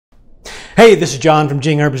Hey, this is John from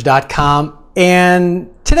jingherbs.com,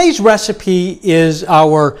 and today's recipe is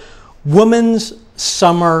our Women's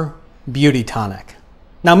Summer Beauty Tonic.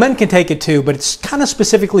 Now, men can take it too, but it's kind of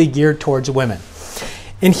specifically geared towards women.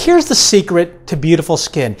 And here's the secret to beautiful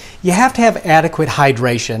skin. You have to have adequate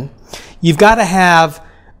hydration. You've got to have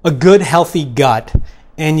a good, healthy gut,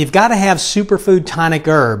 and you've got to have superfood tonic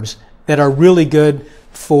herbs that are really good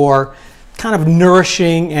for kind of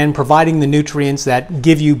nourishing and providing the nutrients that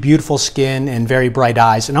give you beautiful skin and very bright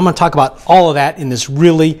eyes. And I'm going to talk about all of that in this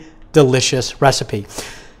really delicious recipe.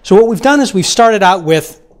 So what we've done is we've started out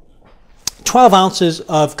with 12 ounces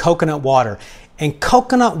of coconut water. And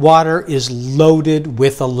coconut water is loaded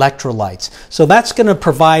with electrolytes. So that's going to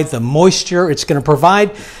provide the moisture. It's going to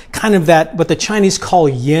provide kind of that, what the Chinese call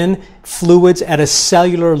yin, fluids at a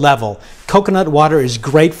cellular level. Coconut water is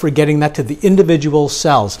great for getting that to the individual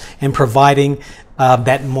cells and providing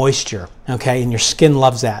that moisture, okay? And your skin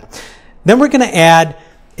loves that. Then we're going to add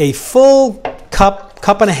a full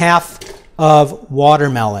cup and a half of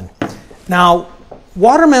watermelon. Now,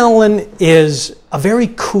 watermelon is a very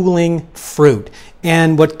cooling fruit.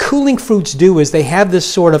 And what cooling fruits do is they have this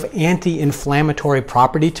sort of anti-inflammatory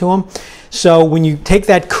property to them. So when you take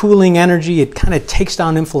that cooling energy, it kind of takes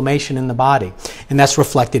down inflammation in the body. And that's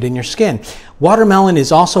reflected in your skin. Watermelon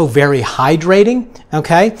is also very hydrating,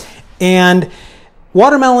 okay? And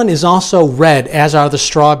watermelon is also red, as are the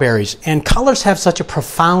strawberries. And colors have such a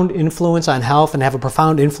profound influence on health and have a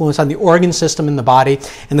profound influence on the organ system in the body.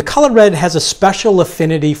 And the color red has a special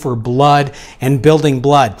affinity for blood and building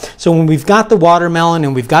blood. So when we've got the watermelon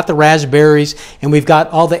and we've got the raspberries and we've got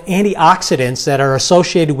all the antioxidants that are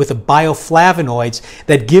associated with the bioflavonoids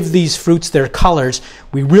that give these fruits their colors,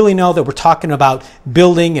 we really know that we're talking about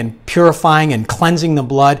building and purifying and cleansing the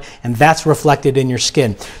blood, and that's reflected in your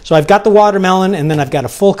skin. So I've got the watermelon, and then I've got a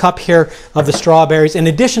full cup here of the strawberries. In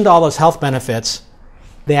addition to all those health benefits,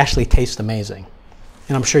 they actually taste amazing.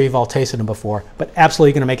 And I'm sure you've all tasted them before, but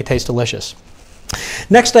absolutely going to make it taste delicious.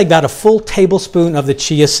 Next, I got a full tablespoon of the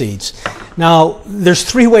chia seeds. Now, there's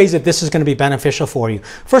three ways that this is going to be beneficial for you.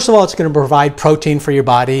 First of all, it's going to provide protein for your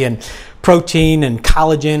body, and protein and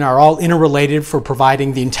collagen are all interrelated for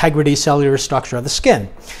providing the integrity, cellular structure of the skin.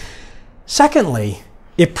 Secondly,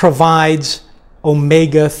 it provides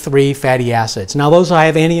omega-3 fatty acids. Now, those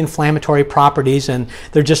have anti-inflammatory properties, and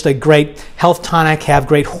they're just a great health tonic, have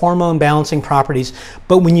great hormone balancing properties.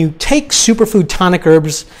 But when you take superfood tonic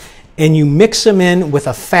herbs and you mix them in with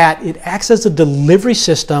a fat, it acts as a delivery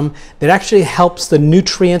system that actually helps the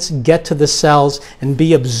nutrients get to the cells and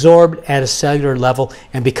be absorbed at a cellular level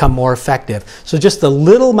and become more effective. So just the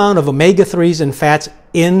little amount of omega-3s and fats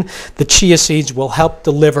in the chia seeds will help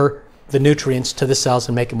deliver the nutrients to the cells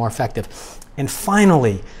and make it more effective. And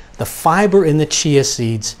finally, the fiber in the chia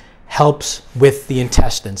seeds helps with the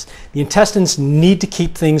intestines. The intestines need to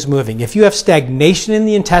keep things moving. If you have stagnation in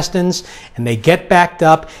the intestines and they get backed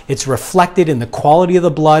up, it's reflected in the quality of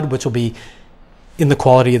the blood, which will be in the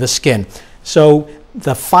quality of the skin. So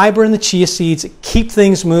the fiber in the chia seeds keep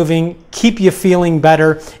things moving, keep you feeling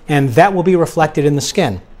better, and that will be reflected in the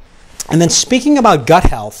skin. And then speaking about gut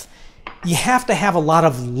health, you have to have a lot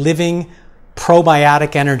of living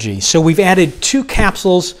probiotic energy. So we've added 2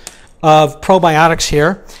 capsules of probiotics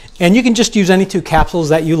here. And you can just use any 2 capsules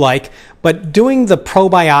that you like, but doing the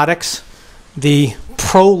probiotics, the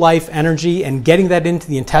pro-life energy, and getting that into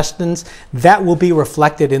the intestines, that will be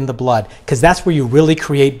reflected in the blood, because that's where you really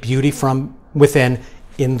create beauty from within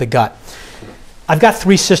in the gut. I've got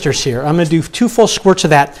 3 Sisters here. I'm going to do 2 full squirts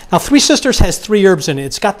of that. Now, 3 Sisters has 3 herbs in it.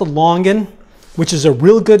 It's got the longan, which is a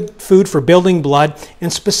real good food for building blood,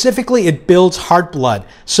 and specifically it builds heart blood.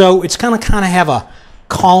 So it's going to kind of have a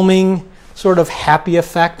calming, sort of happy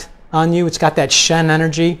effect on you. It's got that Shen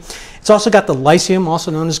energy. It's also got the lycium, also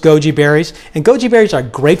known as goji berries. And goji berries are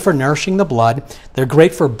great for nourishing the blood. They're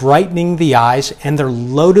great for brightening the eyes, and they're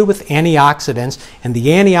loaded with antioxidants. And the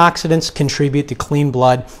antioxidants contribute to clean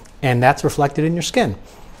blood, and that's reflected in your skin.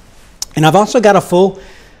 And I've also got a full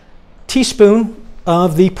teaspoon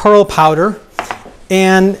of the pearl powder.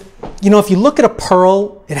 And you know, if you look at a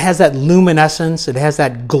pearl, it has that luminescence, it has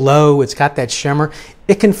that glow, it's got that shimmer.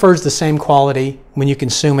 It confers the same quality when you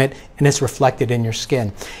consume it, and it's reflected in your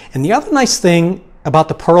skin. And the other nice thing about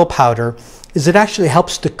the pearl powder is it actually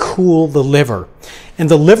helps to cool the liver. And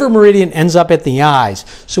the liver meridian ends up at the eyes.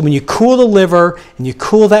 So when you cool the liver and you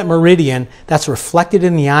cool that meridian, that's reflected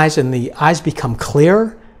in the eyes, and the eyes become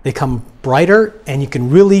clearer, they become brighter, and you can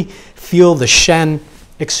really feel the Shen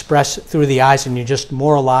express through the eyes, and you're just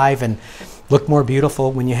more alive and look more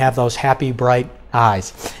beautiful when you have those happy, bright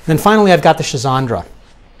eyes. And then finally, I've got the Schisandra.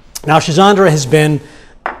 Now, Schisandra has been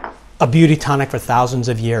a beauty tonic for thousands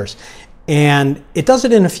of years. And it does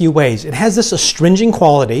it in a few ways. It has this astringent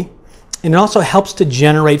quality, and it also helps to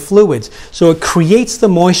generate fluids. So it creates the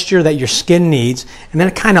moisture that your skin needs, and then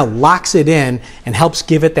it kind of locks it in and helps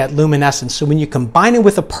give it that luminescence. So when you combine it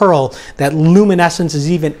with a pearl, that luminescence is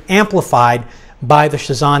even amplified by the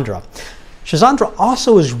Schisandra. Schisandra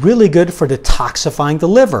also is really good for detoxifying the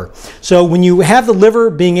liver. So when you have the liver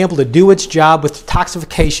being able to do its job with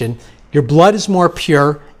detoxification, your blood is more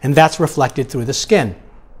pure, and that's reflected through the skin.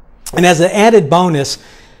 And as an added bonus,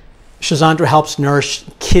 Schisandra helps nourish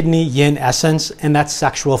kidney yin essence, and that's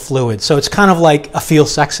sexual fluid. So it's kind of like a feel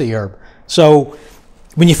sexy herb. So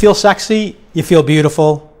when you feel sexy, you feel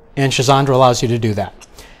beautiful, and Schisandra allows you to do that.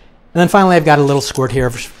 And then finally, I've got a little squirt here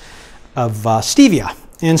of stevia.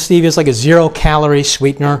 And stevia is like a 0-calorie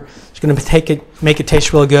sweetener. It's going to make it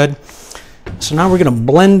taste real good. So now we're going to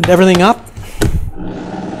blend everything up.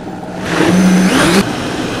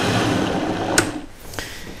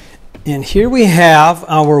 And here we have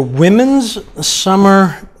our Women's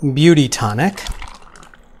Summer Beauty Tonic.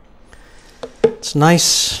 It's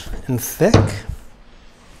nice and thick.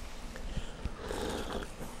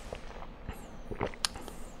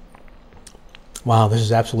 Wow, this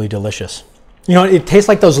is absolutely delicious. You know, it tastes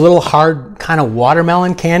like those little hard kind of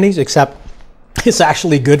watermelon candies, except it's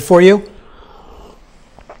actually good for you.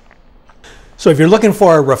 So if you're looking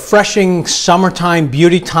for a refreshing summertime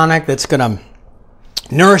beauty tonic that's going to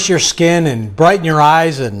nourish your skin and brighten your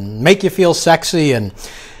eyes and make you feel sexy and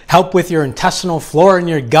help with your intestinal flora and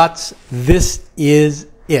your guts, this is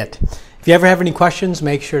it. If you ever have any questions,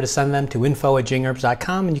 make sure to send them to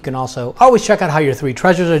info@jingherbs.com, and you can also always check out how your three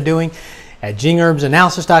treasures are doing at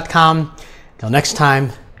jingherbsanalysis.com. Till next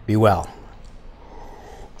time, be well.